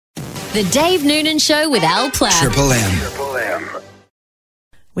The Dave Noonan Show with Al Platt. Triple M.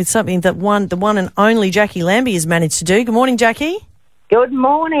 With something that the one and only Jacqui Lambie has managed to do. Good morning, Jacqui. Good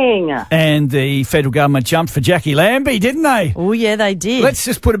morning. And the federal government jumped for Jacqui Lambie, didn't they? Oh, yeah, they did. Let's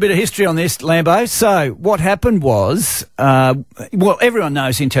just put a bit of history on this, Lambo. So what happened was, everyone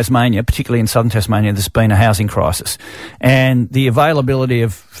knows in Tasmania, particularly in southern Tasmania, there's been a housing crisis. And the availability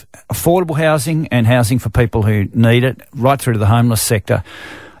of affordable housing and housing for people who need it, right through to the homeless sector,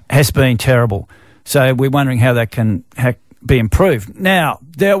 has been terrible. So we're wondering how that can be improved. Now,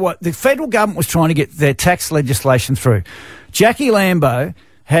 the federal government was trying to get their tax legislation through. Jacqui Lambo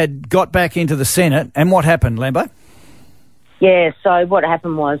had got back into the Senate, and what happened, Lambo? Yeah, so what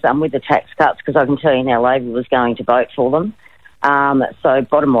happened was with the tax cuts, because I can tell you now Labor was going to vote for them. So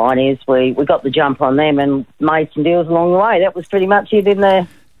bottom line is we got the jump on them and made some deals along the way. That was pretty much it in the...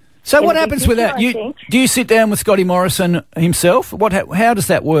 So what happens with that? Do you sit down with Scotty Morrison himself? How does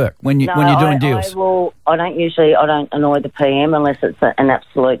that work when you're doing deals? I don't annoy the PM unless it's an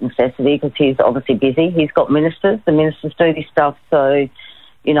absolute necessity, because he's obviously busy. He's got ministers. The ministers do this stuff, so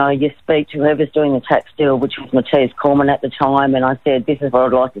you speak to whoever's doing the tax deal, which was Matthias Cormann at the time, and I said, this is what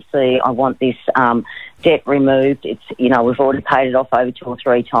I'd like to see. I want this debt removed. It's we've already paid it off over 2 or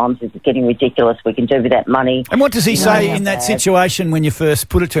 3 times. It's getting ridiculous. We can do with that money. And what does he say in that situation when you first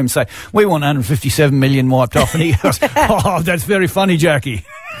put it to him? Say, we want 157 million wiped off, and he goes, "Oh, that's very funny, Jacqui."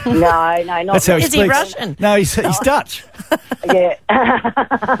 No, not that's how he speaks. Is he Russian? No, he's Dutch. Yeah.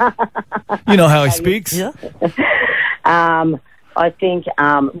 You know how he speaks. Yeah. I think,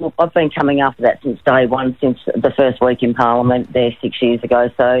 look, I've been coming after that since day one, since the first week in Parliament there 6 years ago,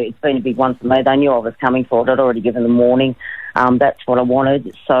 so it's been a big one for me. They knew I was coming for it. I'd already given them warning. That's what I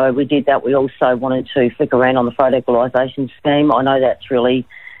wanted, so we did that. We also wanted to flick around on the vote equalisation scheme. I know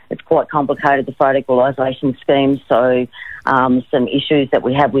it's quite complicated, the vote equalisation scheme, so some issues that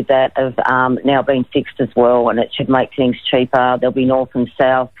we have with that have now been fixed as well, and it should make things cheaper. There'll be north and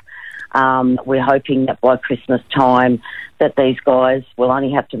south. We're hoping that by Christmas time that these guys will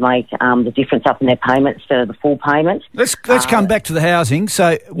only have to make the difference up in their payment instead of the full payment. Let's come back to the housing.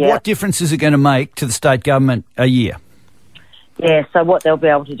 So what difference is it going to make to the state government a year? Yeah, so what they'll be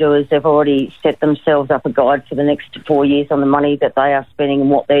able to do is they've already set themselves up a guide for the next 4 years on the money that they are spending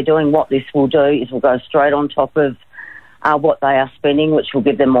and what they're doing. What this will do is we'll go straight on top of what they are spending, which will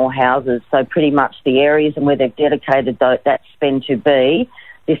give them more houses. So pretty much the areas and where they've dedicated that spend to be,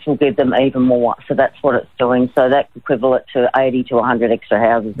 this will give them even more. So that's what it's doing. So that's equivalent to 80 to 100 extra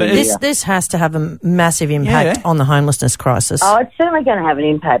houses a year. This has to have a massive impact on the homelessness crisis. Oh, it's certainly going to have an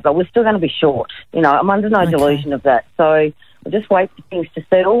impact, but we're still going to be short. I'm under no delusion of that. So we'll just wait for things to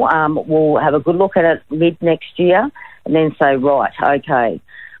settle. We'll have a good look at it mid-next year and then say, right, okay,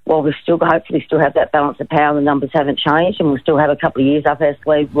 well, we hopefully still have that balance of power. The numbers haven't changed, and we'll still have a couple of years up our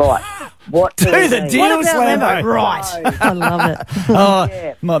sleeve. Right, what do the deals, Lambo? Right, I love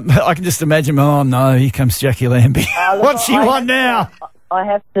it. I can just imagine. Oh no, here comes Jacqui Lambie. What's she want now? I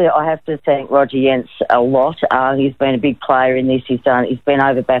have to thank Roger Jens a lot. He's been a big player in this. He's been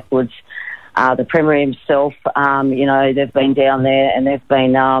over backwards. The Premier himself, they've been down there and they've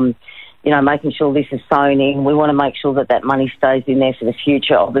been. Making sure this is sewn in. We want to make sure that money stays in there for the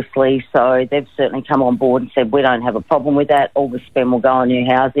future, obviously. So they've certainly come on board and said, we don't have a problem with that. All the spend will go on new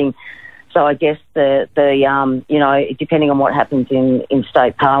housing. So I guess depending on what happens in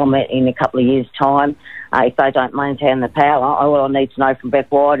state parliament in a couple of years' time, if they don't maintain the power, all I need to know from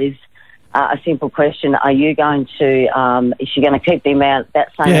Beck White is a simple question: are you going to? Is she going to keep the amount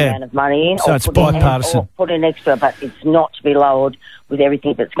of money in? So it's bipartisan. Or put in extra, but it's not to be lowered with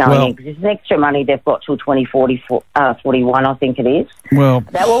everything that's going in, because it's extra money they've got till 2041, I think it is. Well,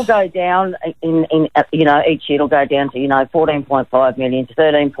 that will go down in each year. It'll go down to 14.5 million to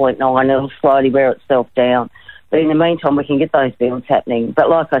 13.9. It'll slowly wear itself down. But in the meantime, we can get those builds happening. But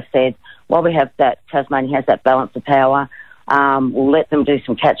like I said, while we have that, Tasmania has that balance of power. We'll let them do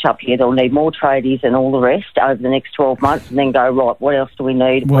some catch-up here. They'll need more tradies and all the rest over the next 12 months and then go, right, what else do we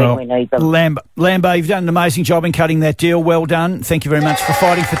need when we need them? Lambo, you've done an amazing job in cutting that deal. Well done. Thank you very much for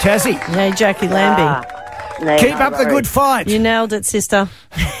fighting for Tassie. Yeah, Jacqui Lambie. Keep up the good fight. You nailed it, sister.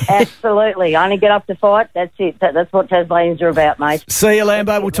 Absolutely. Only get up to fight. That's it. That's what Tasmanians are about, mate. See you,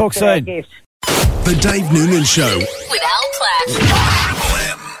 Lambo. We'll talk soon. The Dave Noonan Show. With Al Platt.